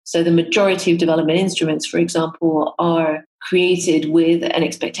So the majority of development instruments, for example, are created with an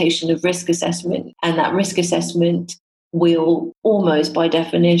expectation of risk assessment. And that risk assessment will almost by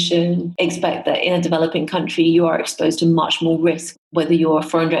definition expect that in a developing country, you are exposed to much more risk, whether you're a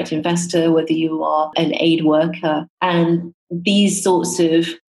foreign direct investor, whether you are an aid worker. And these sorts of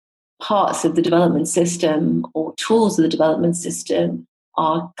parts of the development system or tools of the development system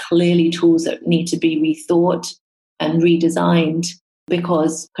are clearly tools that need to be rethought and redesigned,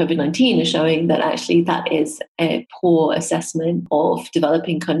 because COVID-19 is showing that actually that is a poor assessment of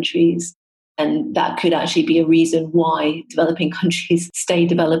developing countries. And that could actually be a reason why developing countries stay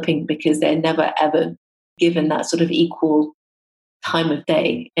developing, because they're never, ever given that sort of equal time of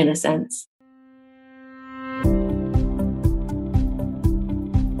day, in a sense.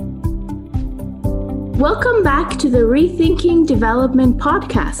 Welcome back to the Rethinking Development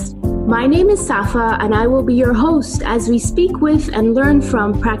podcast. My name is Safa, and I will be your host as we speak with and learn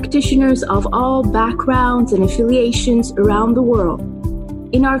from practitioners of all backgrounds and affiliations around the world.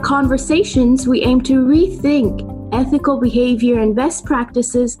 In our conversations, we aim to rethink ethical behavior and best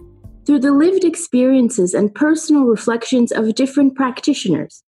practices through the lived experiences and personal reflections of different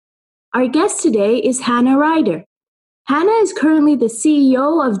practitioners. Our guest today is Hannah Ryder. Hannah is currently the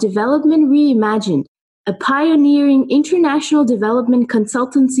CEO of Development Reimagined, a pioneering international development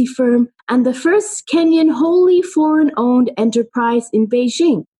consultancy firm and the first Kenyan wholly foreign-owned enterprise in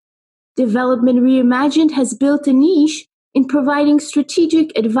Beijing. Development Reimagined has built a niche in providing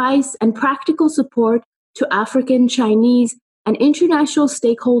strategic advice and practical support to African, Chinese, and international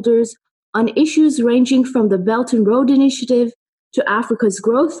stakeholders on issues ranging from the Belt and Road Initiative to Africa's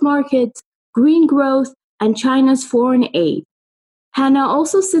growth markets, green growth, and China's foreign aid. Hannah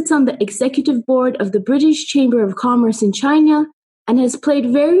also sits on the executive board of the British Chamber of Commerce in China and has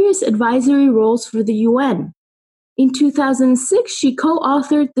played various advisory roles for the UN. In 2006, she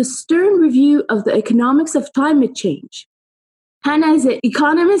co-authored the Stern Review of the Economics of Climate Change. Hannah is an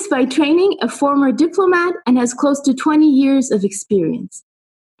economist by training, a former diplomat, and has close to 20 years of experience.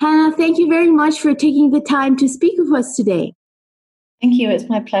 Hannah, thank you very much for taking the time to speak with us today. Thank you. It's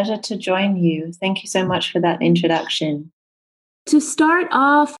my pleasure to join you. Thank you so much for that introduction. To start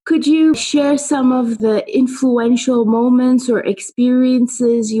off, could you share some of the influential moments or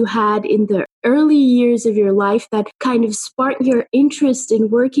experiences you had in the early years of your life that kind of sparked your interest in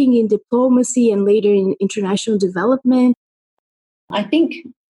working in diplomacy and later in international development? I think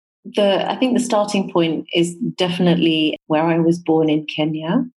the starting point is definitely where I was born in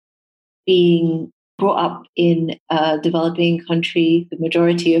Kenya. Being brought up in a developing country, the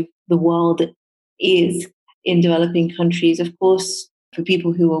majority of the world is in developing countries. Of course, for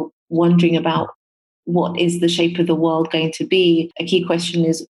people who are wondering about what is the shape of the world going to be, a key question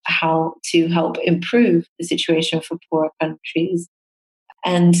is how to help improve the situation for poorer countries.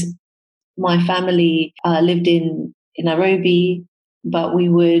 And my family lived in Nairobi, but we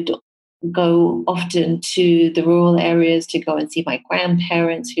would go often to the rural areas to go and see my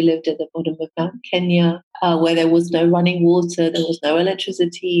grandparents who lived at the bottom of Mount Kenya, where there was no running water, there was no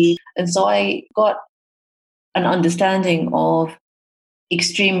electricity. And so I got an understanding of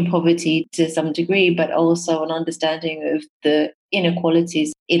extreme poverty to some degree, but also an understanding of the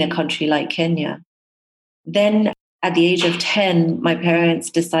inequalities in a country like Kenya. Then at the age of 10, my parents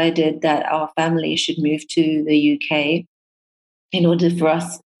decided that our family should move to the UK in order for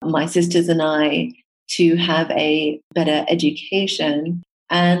us, my sisters and I, to have a better education.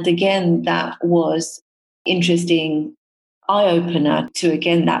 And again, that was interesting eye-opener to,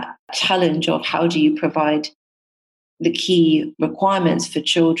 again, that challenge of how do you provide the key requirements for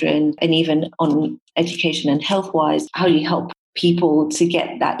children, and even on education and health-wise, how do you help people to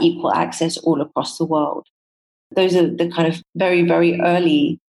get that equal access all across the world? Those are the kind of very, very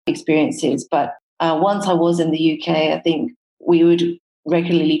early experiences. But once I was in the UK, I think we would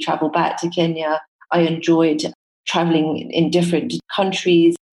regularly travel back to Kenya. I enjoyed traveling in different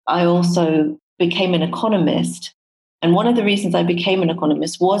countries. I also became an economist. And one of the reasons I became an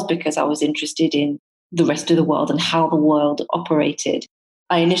economist was because I was interested in the rest of the world and how the world operated.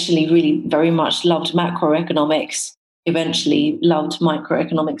 I initially really very much loved macroeconomics, eventually loved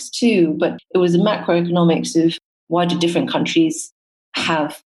microeconomics too, but it was the macroeconomics of why do different countries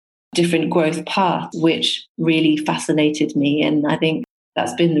have different growth paths, which really fascinated me. And I think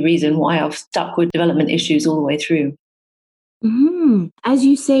that's been the reason why I've stuck with development issues all the way through. Mm-hmm. As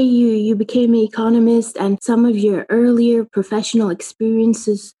you say, you became an economist, and some of your earlier professional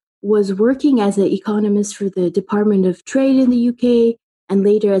experiences was working as an economist for the Department of Trade in the UK and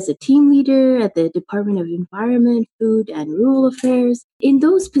later as a team leader at the Department of Environment, Food and Rural Affairs. In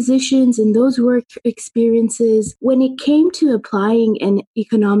those positions, in those work experiences, when it came to applying an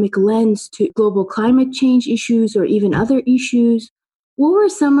economic lens to global climate change issues or even other issues, what were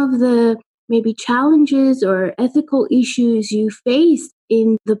some of the maybe challenges or ethical issues you faced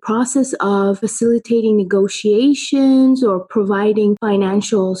in the process of facilitating negotiations or providing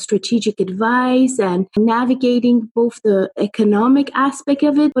financial strategic advice and navigating both the economic aspect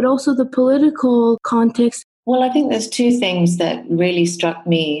of it, but also the political context? Well, I think there's two things that really struck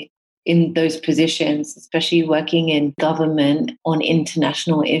me in those positions, especially working in government on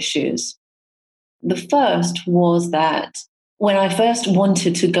international issues. The first was that when I first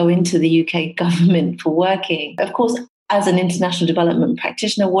wanted to go into the UK government for working, of course, as an international development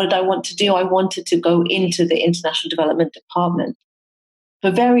practitioner, what did I want to do? I wanted to go into the international development department.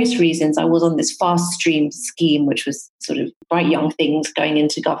 For various reasons, I was on this fast stream scheme, which was sort of bright young things going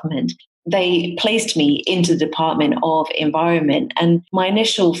into government. They placed me into the Department of Environment. And my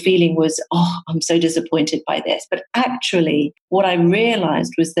initial feeling was, oh, I'm so disappointed by this. But actually, what I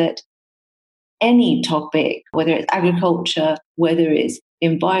realized was that any topic, whether it's agriculture, whether it's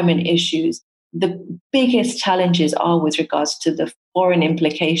environment issues, the biggest challenges are with regards to the foreign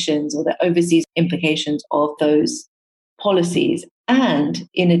implications or the overseas implications of those policies. And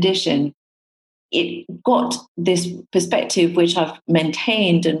in addition, it got this perspective which I've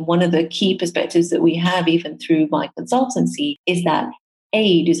maintained, and one of the key perspectives that we have even through my consultancy is that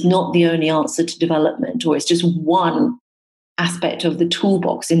aid is not the only answer to development, or it's just one aspect of the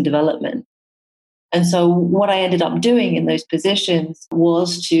toolbox in development. And so what I ended up doing in those positions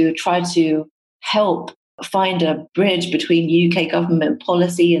was to try to help find a bridge between UK government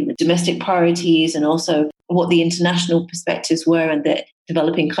policy and the domestic priorities, and also what the international perspectives were and the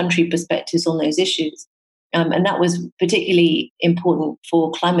developing country perspectives on those issues. And that was particularly important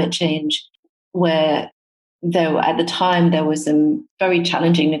for climate change, where at the time there was some very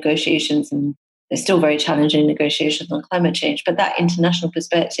challenging negotiations, and there's still very challenging negotiations on climate change. But that international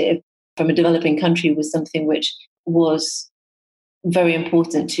perspective from a developing country was something which was very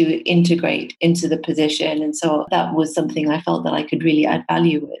important to integrate into the position. And so that was something I felt that I could really add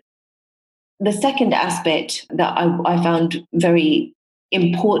value with. The second aspect that I found very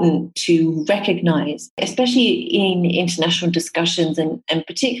important to recognize, especially in international discussions, and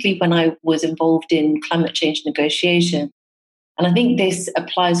particularly when I was involved in climate change negotiation, and I think this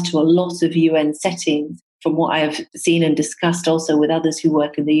applies to a lot of UN settings, from what I've seen and discussed also with others who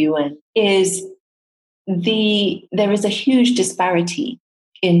work in the UN, is there is a huge disparity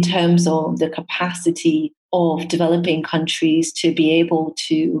in terms of the capacity of developing countries to be able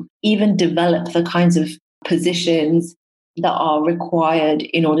to even develop the kinds of positions that are required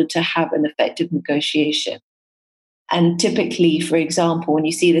in order to have an effective negotiation. And typically, for example, when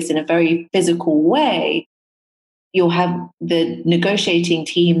you see this in a very physical way, you'll have the negotiating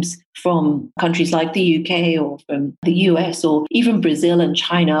teams from countries like the UK or from the US or even Brazil and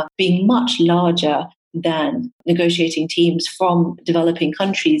China being much larger than negotiating teams from developing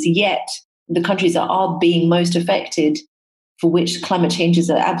countries. Yet the countries that are being most affected, for which climate change is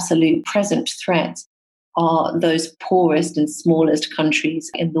an absolute present threat, are those poorest and smallest countries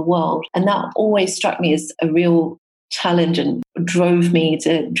in the world. And that always struck me as a real challenge and drove me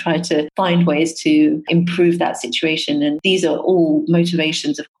to try to find ways to improve that situation. And these are all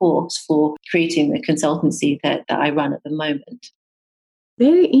motivations, of course, for creating the consultancy that I run at the moment.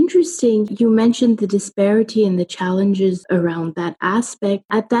 Very interesting. You mentioned the disparity and the challenges around that aspect.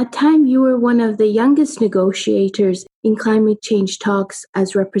 At that time, you were one of the youngest negotiators in climate change talks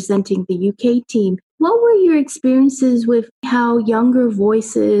as representing the UK team. What were your experiences with how younger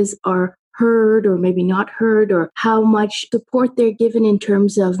voices are heard or maybe not heard, or how much support they're given in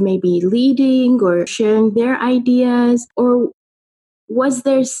terms of maybe leading or sharing their ideas? Or was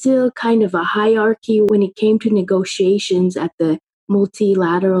there still kind of a hierarchy when it came to negotiations at the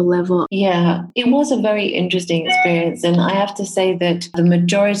multilateral level? Yeah, it was a very interesting experience. And I have to say that the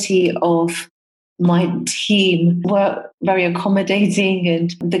majority of my team were very accommodating.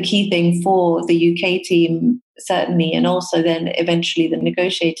 And the key thing for the UK team, certainly, and also then eventually the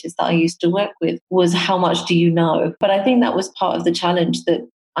negotiators that I used to work with, was how much do you know? But I think that was part of the challenge, that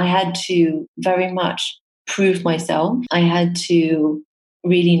I had to very much prove myself. I had to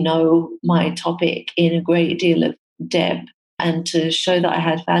really know my topic in a great deal of depth, and to show that I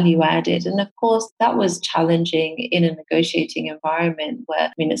had value added. And of course, that was challenging in a negotiating environment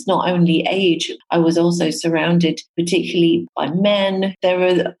where, it's not only age, I was also surrounded particularly by men. There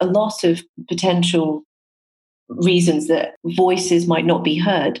were a lot of potential reasons that voices might not be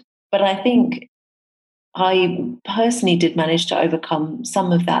heard. But I think I personally did manage to overcome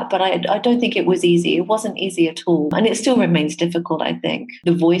some of that, but I don't think it was easy. It wasn't easy at all. And it still remains difficult, I think.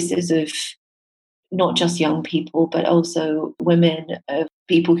 The voices of not just young people, but also women, of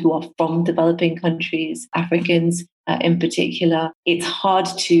people who are from developing countries, Africans in particular, it's hard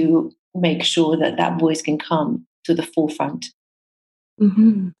to make sure that that voice can come to the forefront.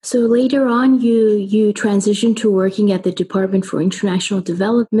 Mm-hmm. So later on, you transitioned to working at the Department for International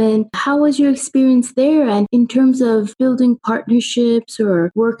Development. How was your experience there? And in terms of building partnerships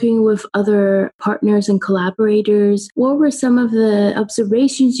or working with other partners and collaborators, what were some of the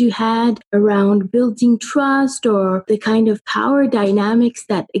observations you had around building trust or the kind of power dynamics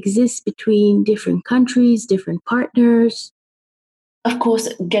that exist between different countries, different partners? Of course,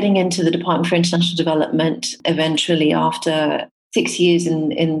 getting into the Department for International Development eventually after 6 years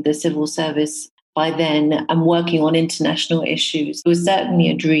in the civil service, by then I'm working on international issues. It was certainly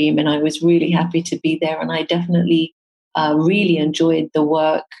a dream, and I was really happy to be there. And I definitely really enjoyed the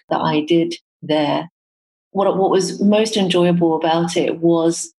work that I did there. What was most enjoyable about it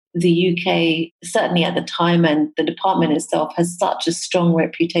was the UK, certainly at the time, and the department itself has such a strong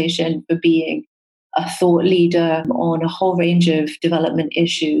reputation for being a thought leader on a whole range of development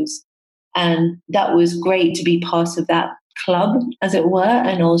issues. And that was great to be part of that club, as it were,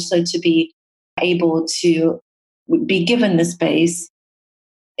 and also to be able to be given the space.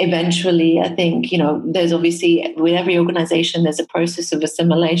 Eventually, I think, there's obviously, with every organization, there's a process of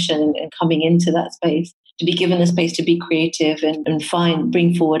assimilation and coming into that space, to be given the space to be creative and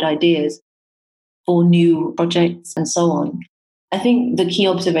bring forward ideas for new projects and so on. I think the key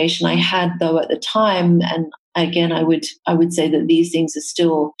observation I had, though, at the time, and again, I would say that these things are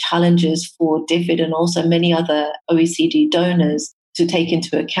still challenges for DFID and also many other OECD donors to take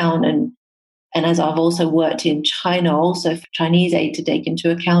into account. And as I've also worked in China, also for Chinese aid to take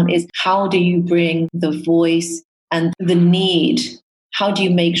into account, is how do you bring the voice and the need? How do you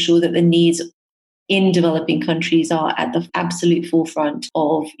make sure that the needs in developing countries are at the absolute forefront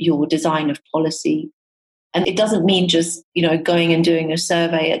of your design of policy? And it doesn't mean just, going and doing a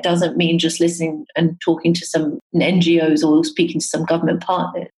survey. It doesn't mean just listening and talking to some NGOs or speaking to some government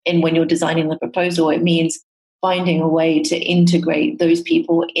partner. And when you're designing the proposal, it means finding a way to integrate those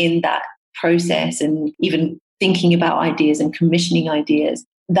people in that process and even thinking about ideas and commissioning ideas.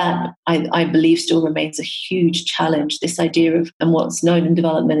 That I believe still remains a huge challenge. This idea of, and what's known in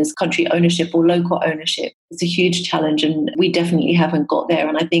development as country ownership or local ownership, it's a huge challenge, and we definitely haven't got there.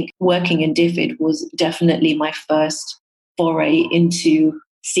 And I think working in DFID was definitely my first foray into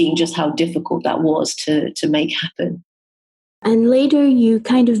seeing just how difficult that was to make happen. And later, you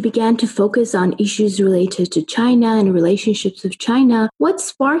kind of began to focus on issues related to China and relationships with China. What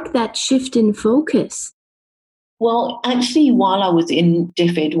sparked that shift in focus? Well, actually, while I was in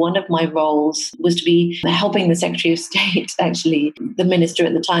DFID, one of my roles was to be helping the Secretary of State, actually, the minister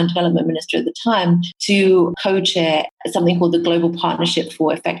at the time, development minister at the time, to co-chair something called the Global Partnership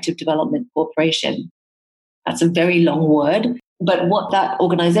for Effective Development Cooperation. That's a very long word. But what that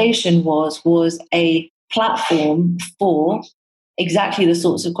organization was a platform for exactly the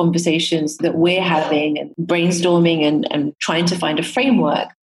sorts of conversations that we're having and brainstorming and trying to find a framework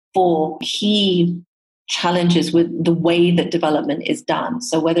for key challenges with the way that development is done.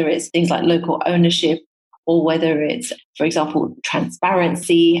 So whether it's things like local ownership or whether it's, for example,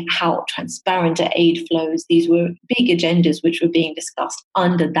 transparency, how transparent are aid flows, these were big agendas which were being discussed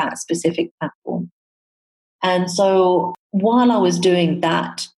under that specific platform. And so while I was doing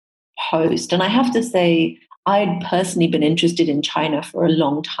that post, and I have to say, I'd personally been interested in China for a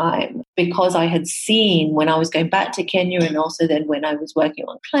long time because I had seen when I was going back to Kenya and also then when I was working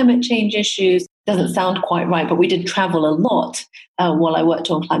on climate change issues, doesn't sound quite right, but we did travel a lot while I worked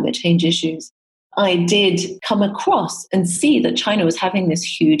on climate change issues. I did come across and see that China was having this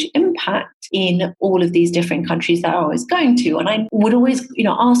huge impact in all of these different countries that I was going to. And I would always,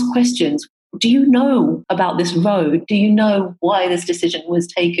 ask questions. Do you know about this road? Do you know why this decision was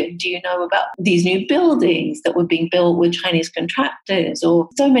taken? Do you know about these new buildings that were being built with Chinese contractors? Or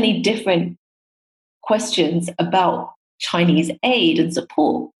so many different questions about Chinese aid and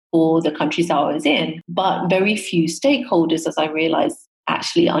support for the countries that I was in. But very few stakeholders, as I realized,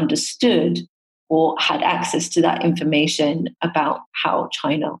 actually understood or had access to that information about how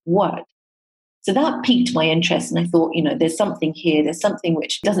China worked. So that piqued my interest, and I thought, there's something here, there's something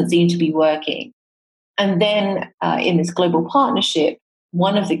which doesn't seem to be working. And then in this global partnership,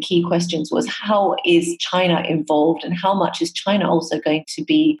 one of the key questions was, how is China involved and how much is China also going to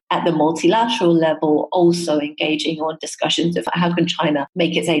be at the multilateral level, also engaging on discussions of how can China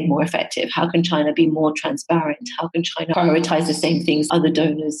make its aid more effective? How can China be more transparent? How can China prioritize the same things other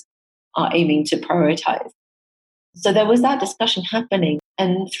donors are aiming to prioritize. So there was that discussion happening.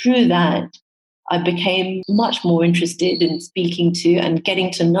 And through that, I became much more interested in speaking to and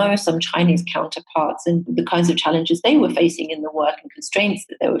getting to know some Chinese counterparts and the kinds of challenges they were facing in the work and constraints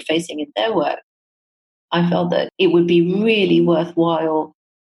that they were facing in their work. I felt that it would be really worthwhile.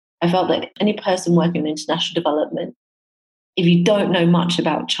 I felt that any person working in international development, if you don't know much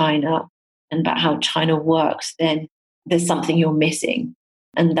about China and about how China works, then there's something you're missing.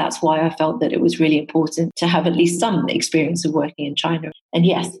 And that's why I felt that it was really important to have at least some experience of working in China. And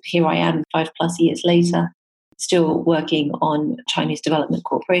yes, here I am 5+ years later, still working on Chinese Development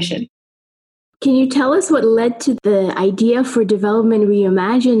Corporation. Can you tell us what led to the idea for Development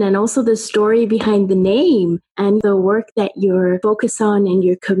Reimagined and also the story behind the name and the work that you're focused on and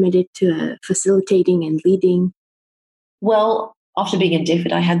you're committed to facilitating and leading? Well, after being in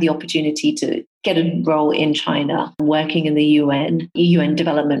DFID, I had the opportunity to get a role in China, working in the UN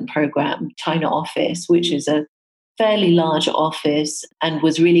Development Program China office, which is a fairly large office and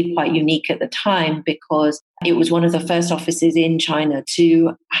was really quite unique at the time because it was one of the first offices in China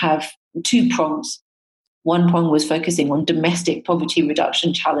to have two prongs. One prong was focusing on domestic poverty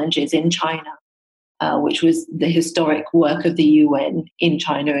reduction challenges in China, which was the historic work of the UN in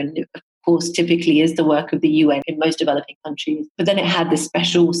China and of course typically is the work of the UN in most developing countries. But then it had this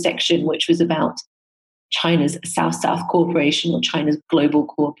special section which was about China's South-South Cooperation or China's Global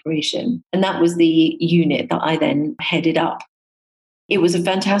Cooperation. And that was the unit that I then headed up. It was a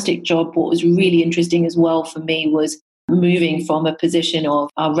fantastic job. What was really interesting as well for me was moving from a position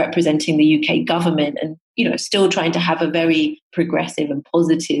of representing the UK government and, still trying to have a very progressive and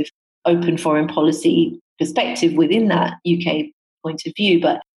positive open foreign policy perspective within that UK point of view,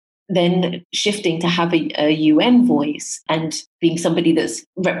 but then shifting to have a UN voice and being somebody that's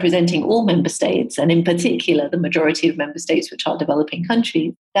representing all member states, and in particular, the majority of member states, which are developing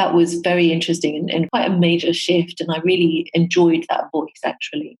countries. That was very interesting and quite a major shift. And I really enjoyed that voice,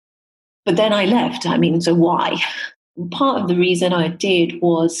 actually. But then I left. So why? Part of the reason I did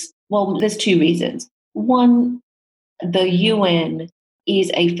was, well, there's two reasons. One, the UN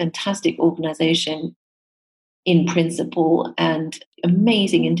is a fantastic organization in principle and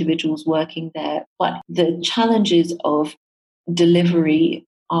amazing individuals working there. But the challenges of delivery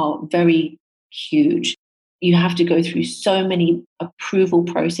are very huge. You have to go through so many approval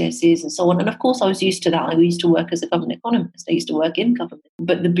processes and so on. And of course, I was used to that. I used to work as a government economist. I used to work in government.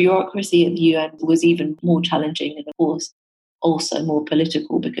 But the bureaucracy at the UN was even more challenging and, of course, also more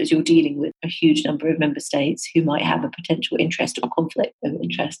political because you're dealing with a huge number of member states who might have a potential interest or conflict of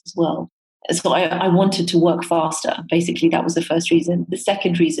interest as well. So I wanted to work faster. Basically, that was the first reason. The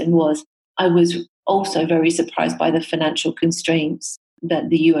second reason was I was also very surprised by the financial constraints that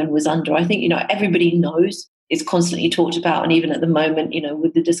the UN was under. I think, everybody knows it's constantly talked about. And even at the moment,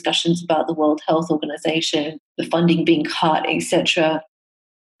 with the discussions about the World Health Organization, the funding being cut, etc.,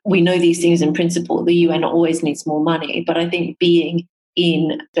 we know these things in principle. The UN always needs more money. But I think being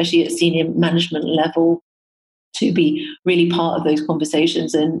in, especially at senior management level, to be really part of those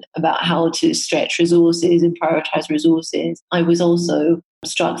conversations and about how to stretch resources and prioritize resources, I was also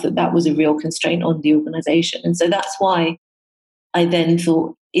struck that that was a real constraint on the organization. And so that's why I then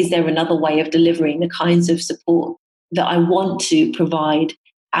thought, is there another way of delivering the kinds of support that I want to provide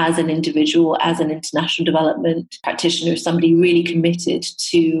as an individual, as an international development practitioner, somebody really committed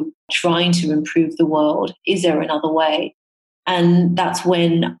to trying to improve the world? Is there another way? And that's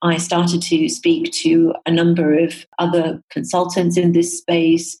when I started to speak to a number of other consultants in this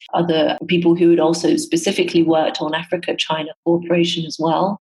space, other people who had also specifically worked on Africa-China cooperation as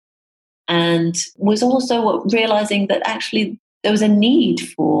well. And was also realizing that actually there was a need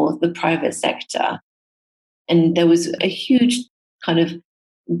for the private sector. And there was a huge kind of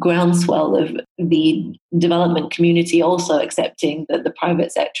groundswell of the development community also accepting that the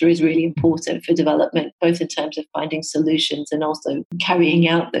private sector is really important for development, both in terms of finding solutions and also carrying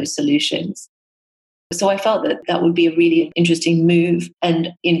out those solutions. So I felt that that would be a really interesting move.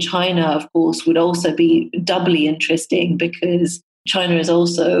 And in China, of course, would also be doubly interesting because China is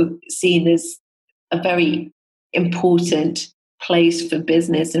also seen as a very important place for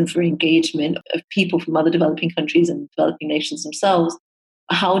business and for engagement of people from other developing countries and developing nations themselves.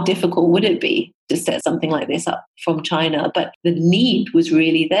 How difficult would it be to set something like this up from China? But the need was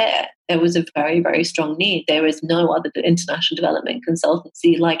really there. There was a very, very strong need. There is no other international development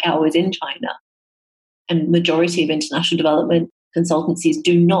consultancy like ours in China. And majority of international development consultancies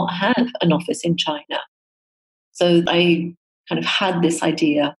do not have an office in China. So I kind of had this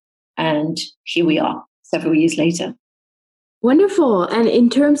idea, and here we are several years later. Wonderful. And in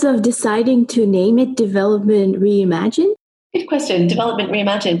terms of deciding to name it Development Reimagined? Good question. Development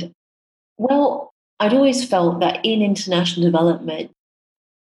Reimagined. Well, I'd always felt that in international development,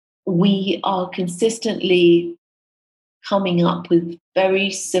 we are consistently coming up with very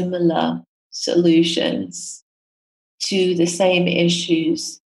similar solutions to the same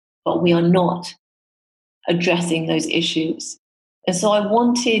issues, but we are not addressing those issues. And so I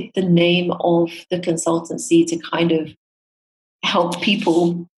wanted the name of the consultancy to kind of help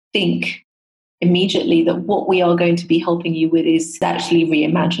people think immediately that what we are going to be helping you with is actually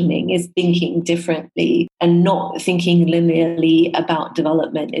reimagining, is thinking differently and not thinking linearly about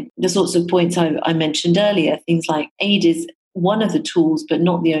development. The sorts of points I mentioned earlier, things like aid is one of the tools, but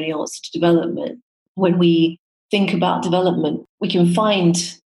not the only answer to development. When we think about development, we can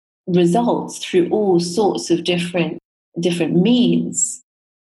find results through all sorts of different means.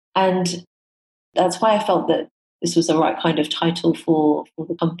 And that's why I felt that this was the right kind of title for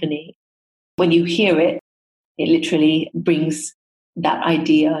the company. When you hear it, it literally brings that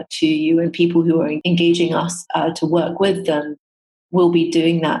idea to you, and people who are engaging us to work with them will be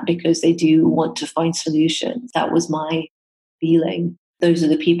doing that because they do want to find solutions. That was my feeling. Those are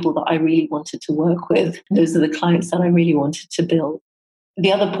the people that I really wanted to work with. Those are the clients that I really wanted to build.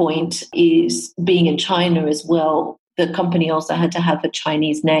 The other point is being in China as well. The company also had to have a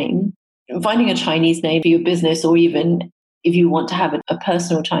Chinese name. Finding a Chinese name for your business, or even if you want to have a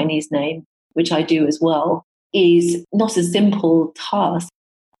personal Chinese name, which I do as well, is not a simple task.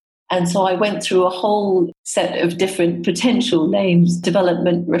 And so I went through a whole set of different potential names: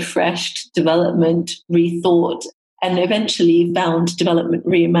 development refreshed, development rethought, and eventually found development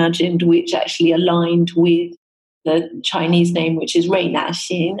reimagined, which actually aligned with the Chinese name, which is Rui Na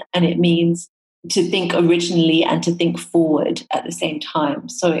Xin, and it means to think originally and to think forward at the same time.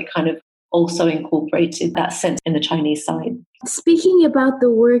 So it kind of also incorporated that sense in the Chinese side. Speaking about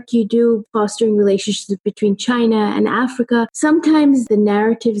the work you do fostering relationships between China and Africa, sometimes the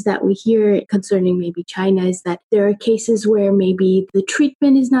narratives that we hear concerning maybe China is that there are cases where maybe the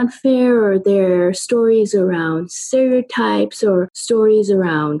treatment is not fair, or there are stories around stereotypes or stories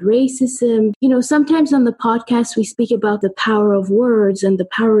around racism. You know, sometimes on the podcast we speak about the power of words and the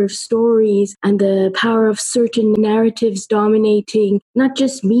power of stories and the power of certain narratives dominating not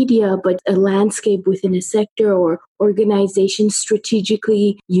just media, but a landscape within a sector or organizations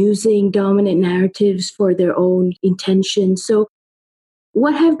strategically using dominant narratives for their own intentions. So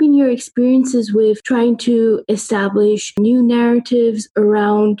what have been your experiences with trying to establish new narratives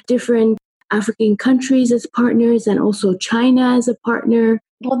around different African countries as partners and also China as a partner?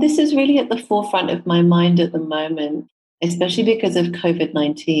 Well, this is really at the forefront of my mind at the moment, especially because of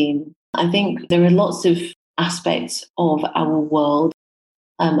COVID-19. I think there are lots of aspects of our world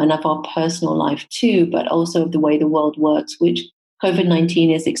and of our personal life too, but also of the way the world works, which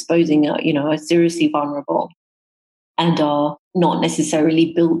COVID-19 is exposing, are seriously vulnerable and are not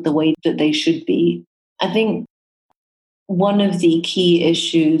necessarily built the way that they should be. I think one of the key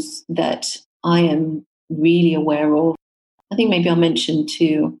issues that I am really aware of, I think maybe I'll mention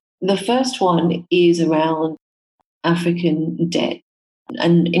two. The first one is around African debt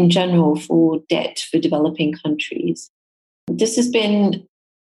and in general for debt for developing countries. This has been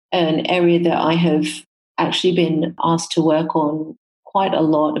an area that I have actually been asked to work on quite a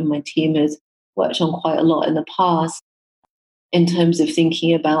lot, and my team has worked on quite a lot in the past in terms of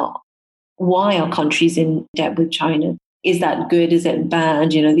thinking about why are countries in debt with China? Is that good? Is it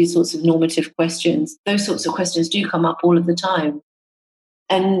bad? These sorts of normative questions. Those sorts of questions do come up all of the time.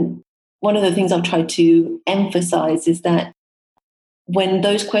 And one of the things I've tried to emphasize is that when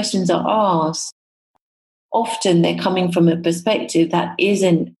those questions are asked, often they're coming from a perspective that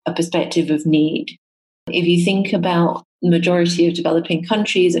isn't a perspective of need. If you think about the majority of developing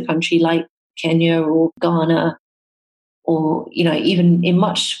countries, a country like Kenya or Ghana, or even in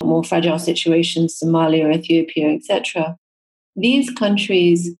much more fragile situations, Somalia, Ethiopia, etc., these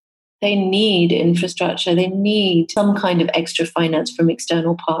countries, they need infrastructure, they need some kind of extra finance from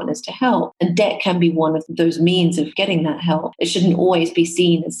external partners to help. And debt can be one of those means of getting that help. It shouldn't always be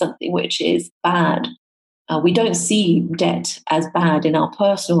seen as something which is bad. We don't see debt as bad in our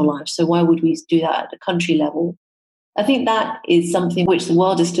personal lives, so why would we do that at the country level? I think that is something which the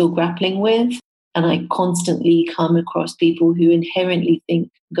world is still grappling with, and I constantly come across people who inherently think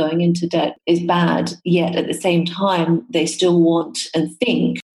going into debt is bad, yet at the same time, they still want and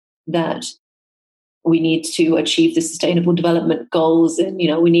think that we need to achieve the sustainable development goals and,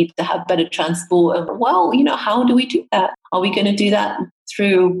 we need to have better transport. And, well, how do we do that? Are we going to do that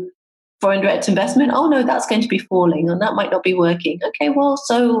through foreign direct investment? Oh, no, that's going to be falling and that might not be working. Okay, well,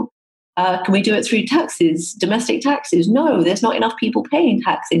 so can we do it through taxes, domestic taxes? No, there's not enough people paying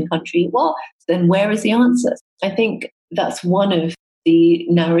tax in country. Well, then where is the answer? I think that's one of the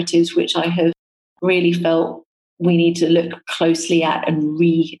narratives which I have really felt we need to look closely at and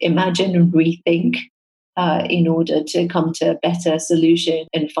reimagine and rethink in order to come to a better solution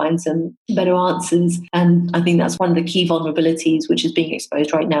and find some better answers. And I think that's one of the key vulnerabilities which is being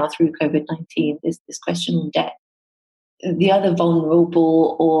exposed right now through COVID-19 is this question on debt. The other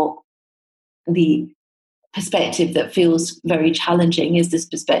vulnerable or the perspective that feels very challenging is this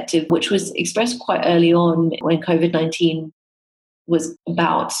perspective, which was expressed quite early on when COVID-19 was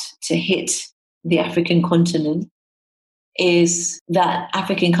about to hit the African continent, is that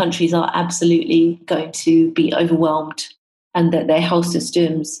African countries are absolutely going to be overwhelmed and that their health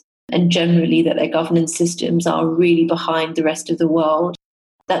systems and generally that their governance systems are really behind the rest of the world.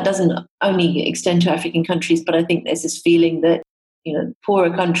 That doesn't only extend to African countries, but I think there's this feeling that,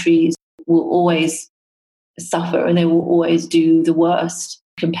 poorer countries will always suffer and they will always do the worst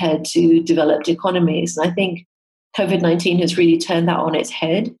compared to developed economies. And I think COVID-19 has really turned that on its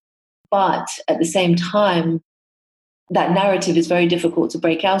head. But at the same time, that narrative is very difficult to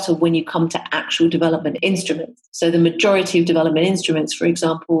break out of when you come to actual development instruments. So the majority of development instruments, for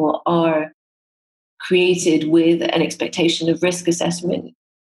example, are created with an expectation of risk assessment.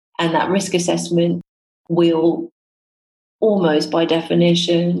 And that risk assessment will almost by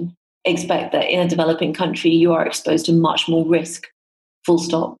definition expect that in a developing country, you are exposed to much more risk, full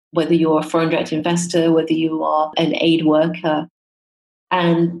stop, whether you're a foreign direct investor, whether you are an aid worker.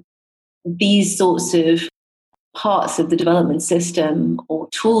 And these sorts of parts of the development system or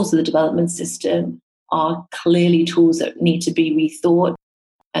tools of the development system are clearly tools that need to be rethought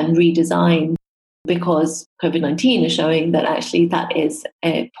and redesigned, because COVID-19 is showing that actually that is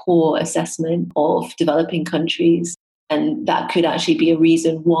a poor assessment of developing countries. And that could actually be a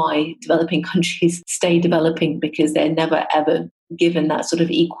reason why developing countries stay developing, because they're never, ever given that sort of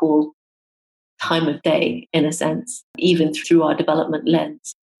equal time of day, in a sense, even through our development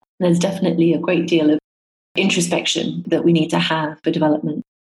lens. There's definitely a great deal of introspection that we need to have for development.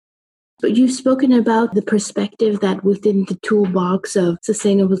 But you've spoken about the perspective that within the toolbox of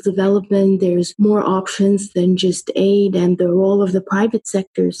sustainable development, there's more options than just aid and the role of the private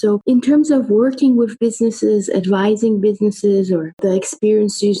sector. So in terms of working with businesses, advising businesses, or the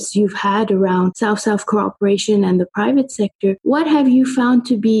experiences you've had around South-South cooperation and the private sector, what have you found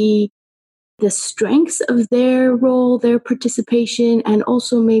to be the strengths of their role, their participation, and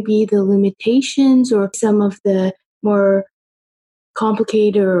also maybe the limitations or some of the more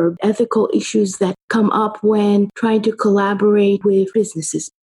complicated or ethical issues that come up when trying to collaborate with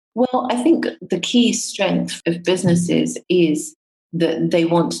businesses? Well, I think the key strength of businesses is that they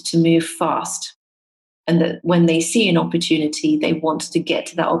want to move fast, and that when they see an opportunity, they want to get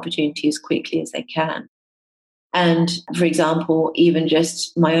to that opportunity as quickly as they can. And for example, even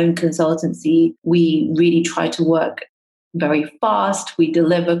just my own consultancy, we really try to work very fast. We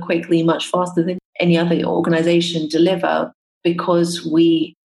deliver quickly, much faster than any other organization deliver, because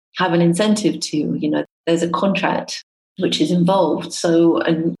we have an incentive to, there's a contract which is involved. So,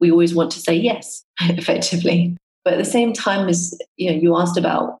 and we always want to say yes, effectively. But at the same time, as you asked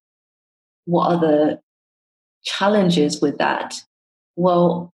about what are the challenges with that?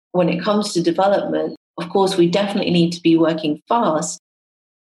 Well, when it comes to development, of course, we definitely need to be working fast.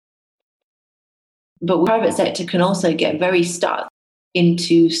 But the private sector can also get very stuck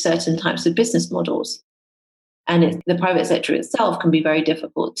into certain types of business models. And the private sector itself can be very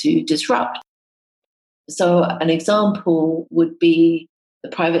difficult to disrupt. So an example would be the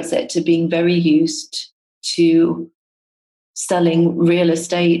private sector being very used to selling real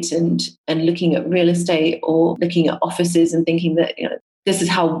estate and looking at real estate or looking at offices and thinking that this is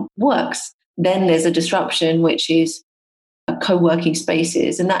how it works. Then there's a disruption, which is co-working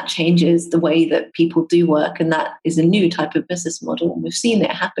spaces, and that changes the way that people do work, and that is a new type of business model. And we've seen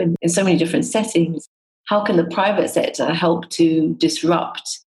it happen in so many different settings. How can the private sector help to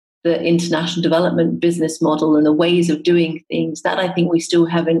disrupt the international development business model and the ways of doing things? That I think we still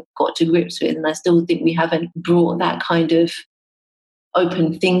haven't got to grips with, and I still think we haven't brought that kind of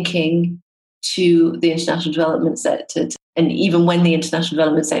open thinking to the international development sector. And even when the international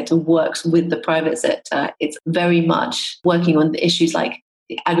development sector works with the private sector, it's very much working on the issues like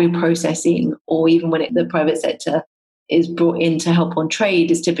the agri-processing, or even when the private sector is brought in to help on trade,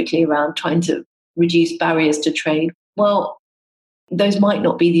 is typically around trying to reduce barriers to trade. Well, those might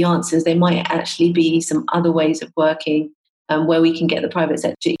not be the answers. They might actually be some other ways of working where we can get the private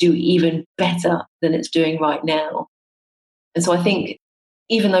sector to do even better than it's doing right now. And so I think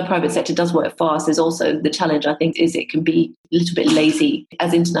even though private sector does work fast, there's also the challenge, I think, is it can be a little bit lazy.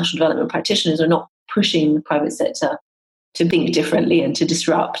 As international development practitioners are not pushing the private sector to think differently and to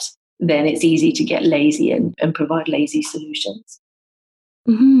disrupt, then it's easy to get lazy and provide lazy solutions.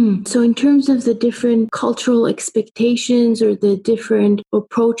 So in terms of the different cultural expectations or the different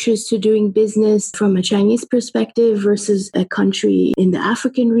approaches to doing business from a Chinese perspective versus a country in the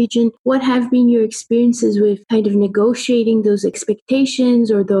African region, what have been your experiences with kind of negotiating those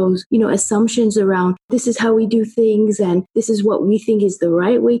expectations or those, assumptions around this is how we do things and this is what we think is the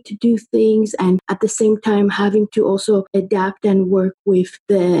right way to do things, and at the same time having to also adapt and work with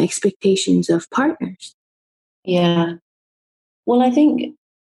the expectations of partners? Yeah. Well, I think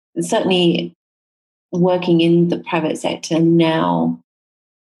certainly working in the private sector now,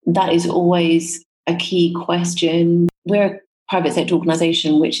 that is always a key question. We're a private sector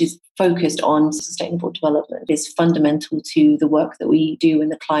organization which is focused on sustainable development. It's fundamental to the work that we do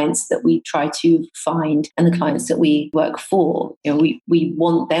and the clients that we try to find and the clients that we work for. We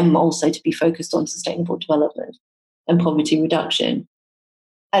want them also to be focused on sustainable development and poverty reduction.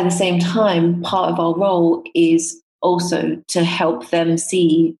 At the same time, part of our role is also to help them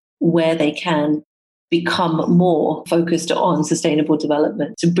see where they can become more focused on sustainable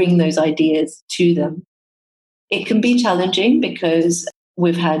development, to bring those ideas to them. It can be challenging because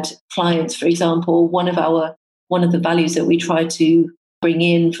we've had clients, for example, one of the values that we try to bring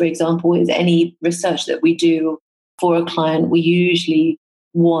in, for example, is any research that we do for a client, we usually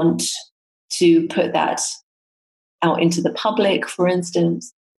want to put that out into the public, for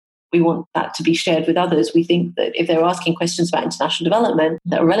instance. We want that to be shared with others. We think that if they're asking questions about international development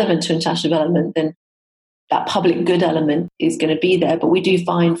that are relevant to international development, then that public good element is going to be there. But we do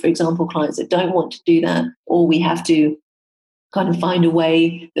find, for example, clients that don't want to do that, or we have to kind of find a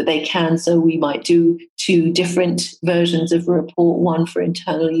way that they can. So we might do two different versions of a report, one for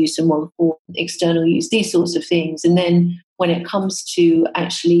internal use and one for external use, these sorts of things. And then when it comes to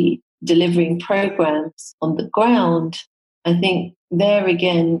actually delivering programs on the ground, I think there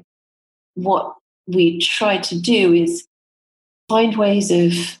again, what we try to do is find ways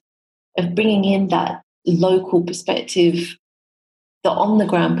of bringing in that local perspective, the on the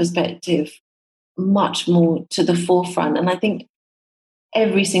ground perspective, much more to the forefront. And I think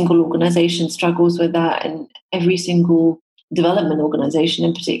every single organization struggles with that, and every single development organization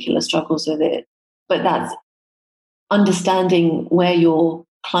in particular struggles with it. But that's understanding where your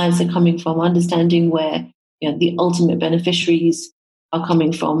clients are coming from, understanding where the ultimate beneficiaries are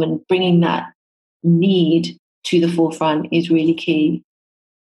coming from, and bringing that need to the forefront is really key.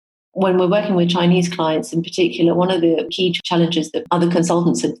 When we're working with Chinese clients in particular, one of the key challenges that other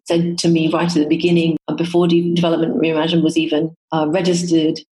consultants had said to me right at the beginning, before Development Reimagined was even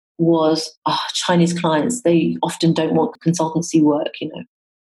registered, was Chinese clients, they often don't want consultancy work,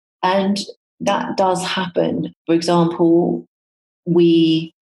 And that does happen. For example,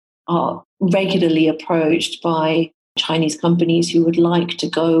 we are regularly approached by Chinese companies who would like to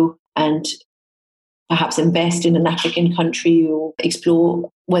go and perhaps invest in an African country or explore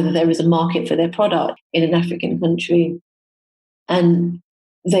whether there is a market for their product in an African country. And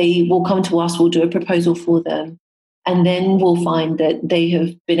they will come to us, we'll do a proposal for them. And then we'll find that they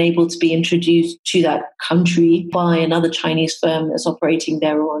have been able to be introduced to that country by another Chinese firm that's operating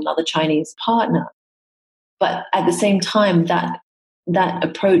there or another Chinese partner. But at the same time, that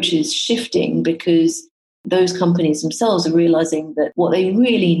approach is shifting because those companies themselves are realizing that what they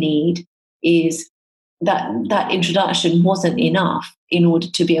really need is that introduction wasn't enough in order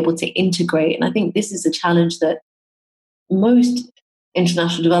to be able to integrate. And I think this is a challenge that most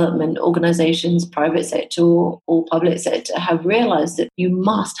international development organizations, private sector or public sector, have realized that you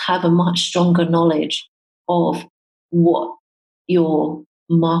must have a much stronger knowledge of what your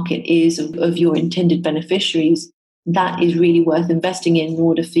market is, of your intended beneficiaries. That is really worth investing in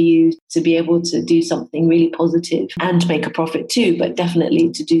order for you to be able to do something really positive and make a profit too, but definitely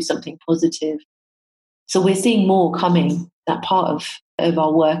to do something positive. So we're seeing more coming. That part of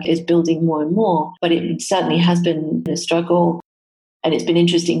our work is building more and more, but it certainly has been a struggle. And it's been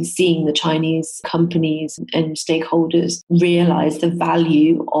interesting seeing the Chinese companies and stakeholders realize the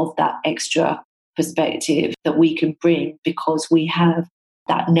value of that extra perspective that we can bring because we have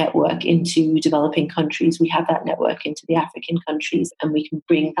that network into developing countries. We have that network into the African countries, and we can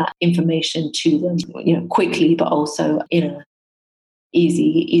bring that information to them, quickly, but also in a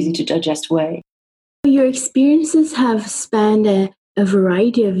easy to digest way. Your experiences have spanned a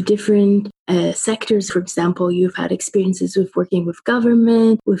variety of different sectors. For example, you've had experiences with working with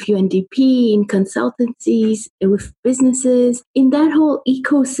government, with UNDP, in consultancies, with businesses. In that whole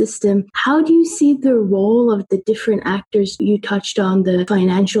ecosystem, how do you see the role of the different actors? You touched on the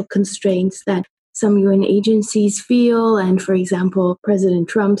financial constraints that some UN agencies feel, and for example, President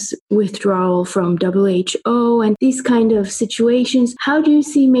Trump's withdrawal from WHO and these kind of situations. How do you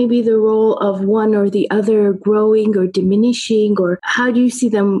see maybe the role of one or the other growing or diminishing, or how do you see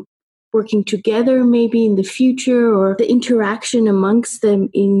them working together maybe in the future, or the interaction amongst them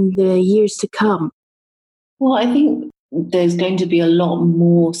in the years to come? Well, I think there's going to be a lot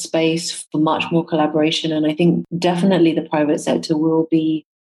more space for much more collaboration. And I think definitely the private sector will be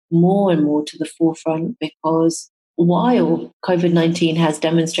more and more to the forefront, because while COVID-19 has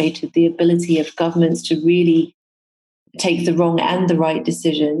demonstrated the ability of governments to really take the wrong and the right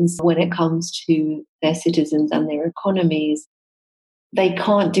decisions when it comes to their citizens and their economies, they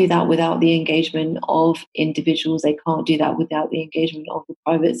can't do that without the engagement of individuals. They can't do that without the engagement of the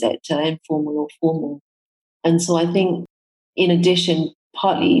private sector, informal or formal. And so I think, in addition,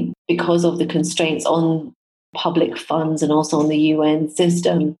 partly because of the constraints on public funds and also on the UN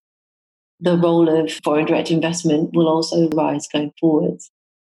system, the role of foreign direct investment will also rise going forwards.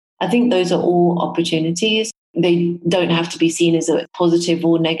 I think those are all opportunities. They don't have to be seen as a positive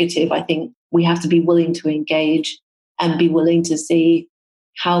or negative. I think we have to be willing to engage and be willing to see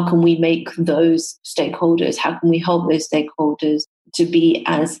how can we make those stakeholders, how can we help those stakeholders to be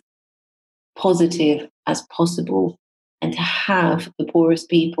as positive as possible, and to have the poorest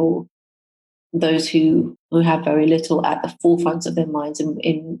people, those who have very little, at the forefront of their minds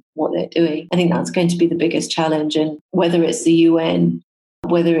in what they're doing. I think that's going to be the biggest challenge. And whether it's the UN,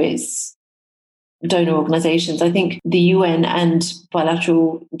 whether it's donor organizations, I think the UN and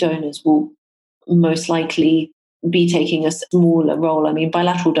bilateral donors will most likely be taking a smaller role. I mean,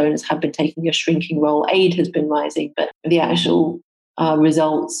 bilateral donors have been taking a shrinking role. Aid has been rising, but the actual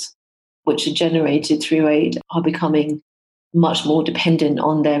results which are generated through aid are becoming much more dependent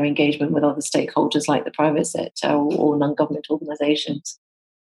on their engagement with other stakeholders like the private sector or non-government organizations.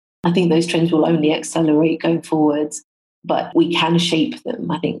 I think those trends will only accelerate going forwards, but we can shape them.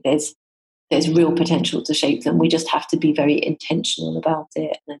 I think there's real potential to shape them. We just have to be very intentional about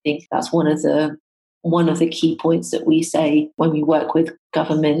it. And I think that's one of the key points that we say when we work with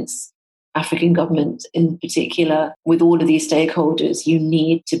governments, African governments in particular, with all of these stakeholders. You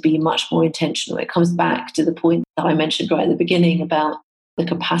need to be much more intentional. It comes back to the point that I mentioned right at the beginning about the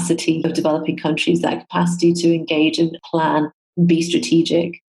capacity of developing countries, that capacity to engage and plan, be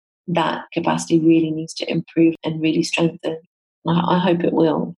strategic. That capacity really needs to improve and really strengthen. I hope it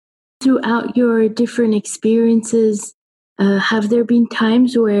will. Throughout your different experiences, have there been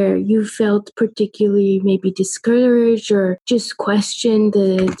times where you felt particularly maybe discouraged or just questioned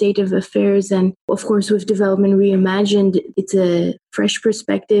the state of affairs? And of course, with Development Reimagined, it's a fresh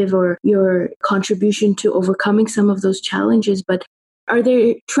perspective or your contribution to overcoming some of those challenges. But are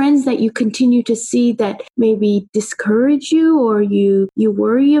there trends that you continue to see that maybe discourage you or you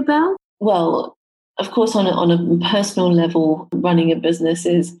worry about? Well, of course, on a personal level, running a business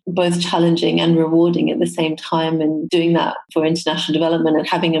is both challenging and rewarding at the same time. And doing that for international development and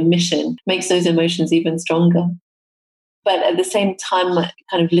having a mission makes those emotions even stronger. But at the same time,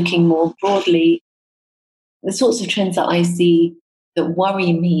 kind of looking more broadly, the sorts of trends that I see that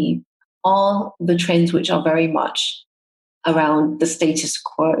worry me are the trends which are very much around the status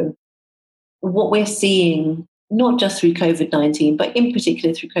quo. What we're seeing, not just through COVID-19, but in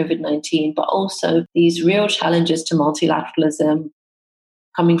particular through COVID-19, but also these real challenges to multilateralism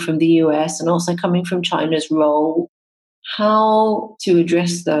coming from the US and also coming from China's role, how to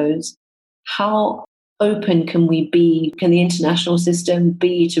address those, how open can we be, can the international system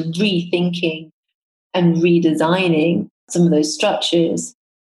be to rethinking and redesigning some of those structures.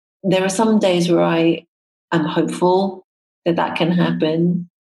 There are some days where I am hopeful that that can happen.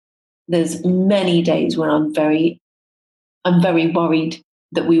 There's many days when I'm very worried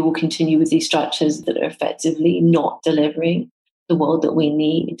that we will continue with these structures that are effectively not delivering the world that we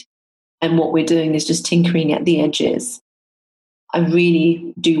need. And what we're doing is just tinkering at the edges. I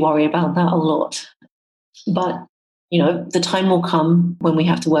really do worry about that a lot. But, the time will come when we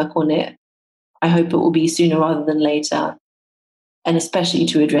have to work on it. I hope it will be sooner rather than later. And especially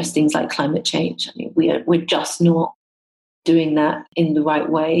to address things like climate change. I mean, we're just not doing that in the right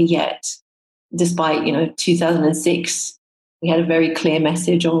way yet. Despite, 2006, we had a very clear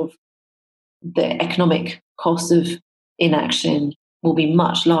message of the economic cost of inaction will be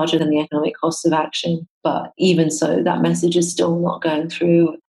much larger than the economic cost of action. But even so, that message is still not going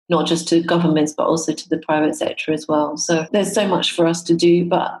through, not just to governments, but also to the private sector as well. So there's so much for us to do,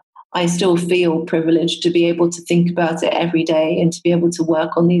 but I still feel privileged to be able to think about it every day and to be able to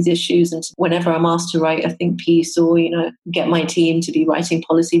work on these issues. And whenever I'm asked to write a think piece or, get my team to be writing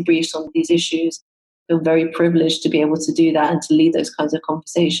policy briefs on these issues, I feel very privileged to be able to do that and to lead those kinds of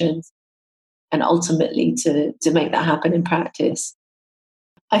conversations. and ultimately to make that happen in practice.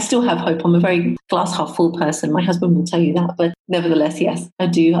 I still have hope. I'm a very glass half full person. My husband will tell you that, but nevertheless, yes, I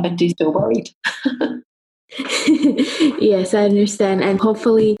do feel worried. Yes, I understand. And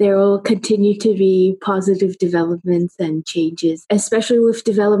hopefully there will continue to be positive developments and changes, especially with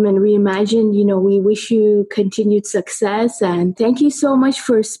Development Reimagined. We wish you continued success. And thank you so much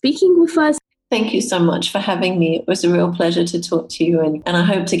for speaking with us. Thank you so much for having me. It was a real pleasure to talk to you. And I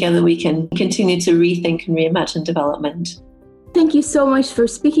hope together we can continue to rethink and reimagine development. Thank you so much for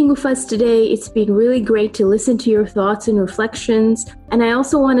speaking with us today. It's been really great to listen to your thoughts and reflections. And I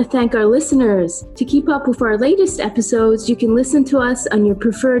also want to thank our listeners. To keep up with our latest episodes, you can listen to us on your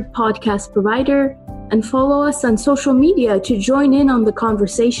preferred podcast provider and follow us on social media to join in on the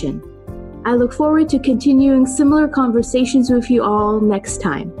conversation. I look forward to continuing similar conversations with you all next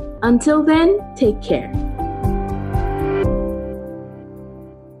time. Until then, take care.